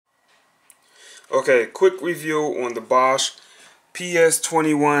Okay, quick review on the Bosch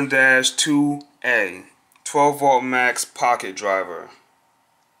PS21-2A 12 volt max pocket driver.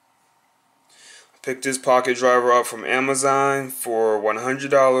 I picked this pocket driver up from Amazon for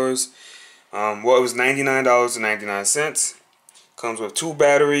 $100. Well, it was $99.99. Comes with 2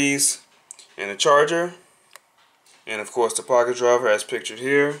 batteries and a charger, and of course the pocket driver as pictured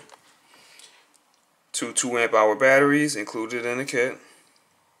here. 2 2-amp hour batteries included in the kit.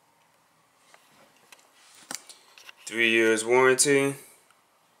 3 years warranty.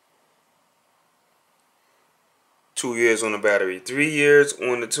 2 years on the battery. 3 years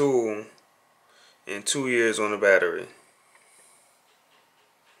on the tool and 2 years on the battery.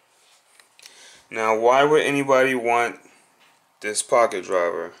 Now, why would anybody want this pocket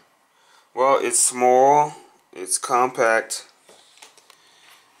driver? Well, it's small, it's compact,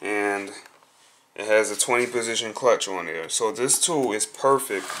 and it has a 20 position clutch on there. So this tool is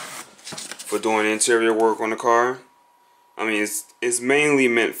perfect for doing interior work on the car. I mean, it's mainly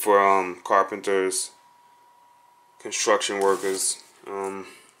meant for carpenters, construction workers, you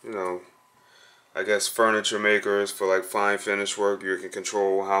know, I guess furniture makers for like fine finish work. You can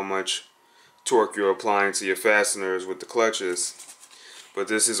control how much torque you're applying to your fasteners with the clutches. But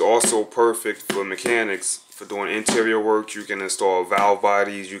this is also perfect for mechanics for doing interior work. You can install valve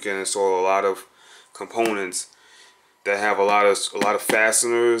bodies, you can install a lot of components that have a lot of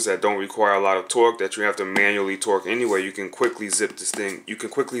fasteners that don't require a lot of torque, that you have to manually torque anyway. You can quickly zip this thing. You can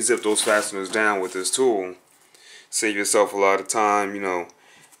quickly zip those fasteners down with this tool. Save yourself a lot of time, you know,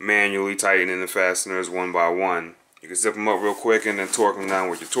 manually tightening the fasteners one by one. You can zip them up real quick and then torque them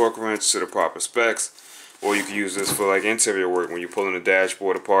down with your torque wrench to the proper specs. Or you can use this for like interior work when you're pulling the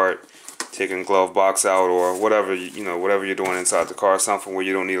dashboard apart, taking the glove box out, or whatever, you know, whatever you're doing inside the car, something where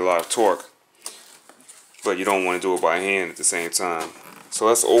you don't need a lot of torque, but you don't want to do it by hand at the same time. So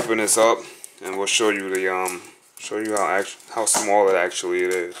let's open this up and we'll show you the how small it actually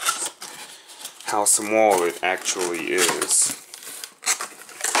is. How small it actually is.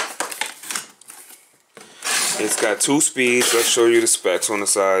 It's got 2 speeds. Let's show you the specs on the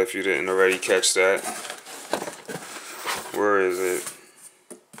side if you didn't already catch that. Where is it?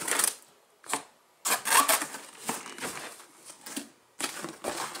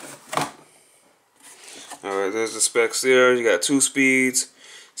 Alright, there's the specs there. You got 2 speeds.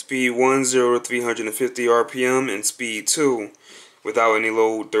 Speed 1, 0 to 350 RPM, and speed 2 without any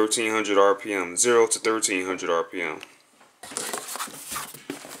load, 1300 RPM. 0 to 1300 RPM.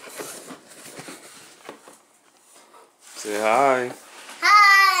 Say hi.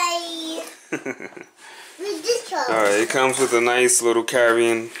 Hi. Alright, it comes with a nice little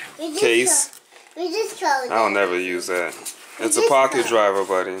carrying case. I'll never use that. It's a pocket driver,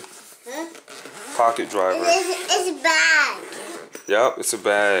 buddy. Huh? Pocket driver. It's a bag. Yep, it's a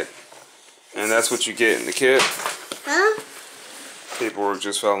bag. And that's what you get in the kit. Huh? Paperwork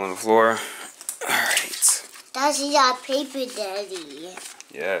just fell on the floor. Alright. That's a lot of paper, Daddy.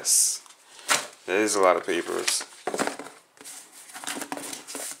 Yes. There is a lot of papers.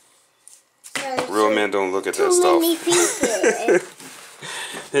 Real men don't look at that stuff. Too many papers.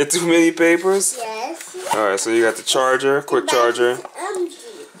 There too many papers? Yes. Alright, so you got the charger, quick charger.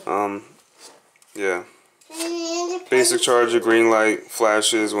 Yeah. Basic charger, green light,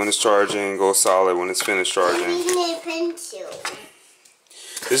 flashes when it's charging, goes solid when it's finished charging.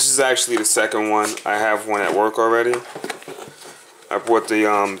 This is actually the second one. I have one at work already. I bought the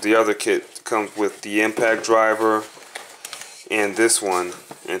other kit. Comes with the impact driver and this one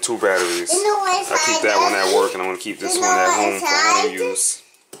and 2 batteries. I keep that one at work and I'm gonna keep this one at home for home use.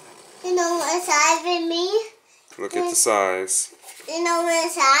 You know what size with me? Look at the size. You know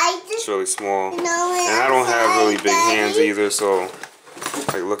what size? It's really small. You know what and I don't have really big Daddy? hands either, so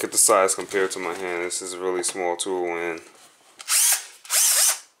like look at the size compared to my hand. This is a really small tool, and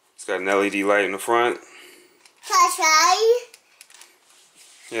it's got an LED light in the front. Can I try?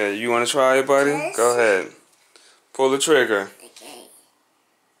 Yeah, you want to try it, buddy? Yes. Go ahead. Pull the trigger. Okay.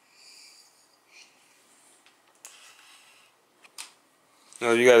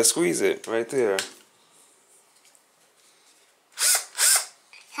 No, you gotta squeeze it right there.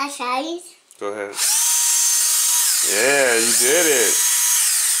 Can I try? Go ahead. Yeah, you did it.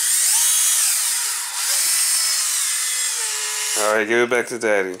 Alright, give it back to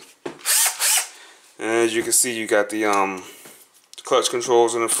Daddy. And as you can see, you got the clutch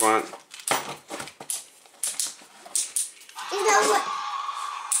controls in the front. You know what?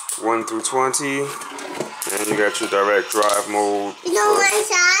 1 through 20. And you got your direct drive mode. You know what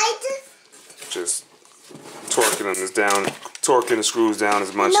side? Just torquing the screws down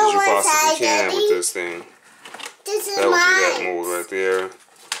as much as you possibly can with this thing. This is That would be mine. that mode right there.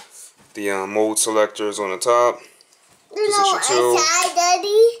 The mode selectors on the top. You know Position 2. inside,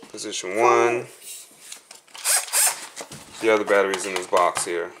 Daddy? Position 1. The other batteries in this box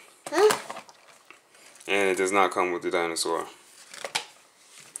here. Huh? And it does not come with the dinosaur.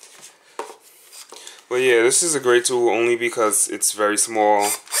 But yeah, this is a great tool only because it's very small.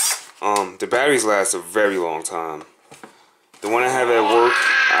 The batteries last a very long time. The one I have at work,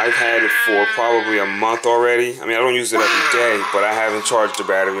 I've had it for probably a month already. I mean, I don't use it every day, but I haven't charged the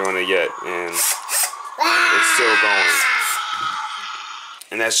battery on it yet, and it's still going.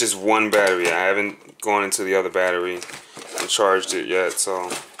 And that's just one battery. I haven't gone into the other battery and charged it yet, so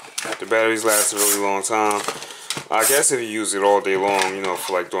the batteries last a really long time. I guess if you use it all day long, you know,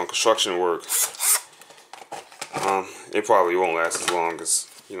 for like doing construction work, it probably won't last as long as,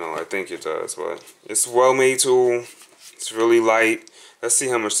 you know, I think it does. But it's a well-made tool. It's really light. Let's see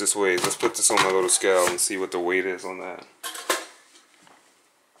how much this weighs. Let's put this on my little scale and see what the weight is on that.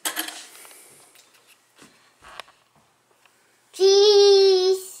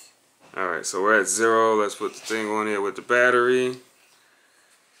 Cheese. Alright, so we're at 0. Let's put the thing on here with the battery.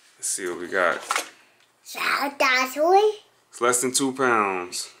 Let's see what we got. Dinosaur. It's less than 2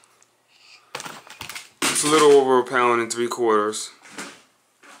 pounds. It's a little over 1 3/4 pounds.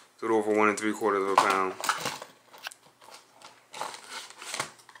 A little over 1 3/4 pounds.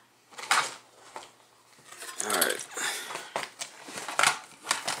 Alright.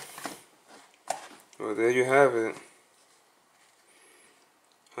 Well, there you have it.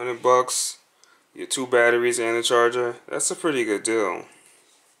 $100, your 2 batteries and a charger. That's a pretty good deal.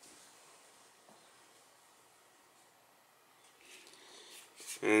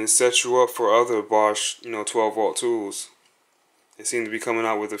 And it sets you up for other Bosch, you know, 12-volt tools. They seem to be coming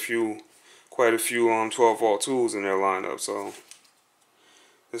out with quite a few 12-volt tools in their lineup. So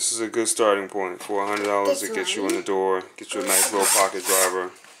this is a good starting point for $100 to get you in the door, get you a nice little pocket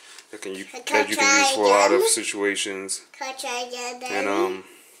driver that you can use for a lot of situations. And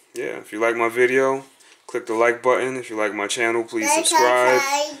yeah, if you like my video, click the like button. If you like my channel, please subscribe.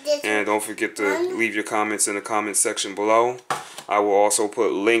 And don't forget to leave your comments in the comment section below. I will also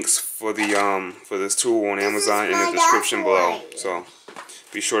put links for this tool on Amazon in the description below. So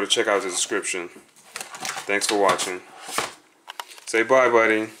be sure to check out the description. Thanks for watching. Say bye,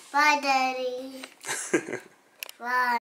 buddy. Bye, Daddy. Bye.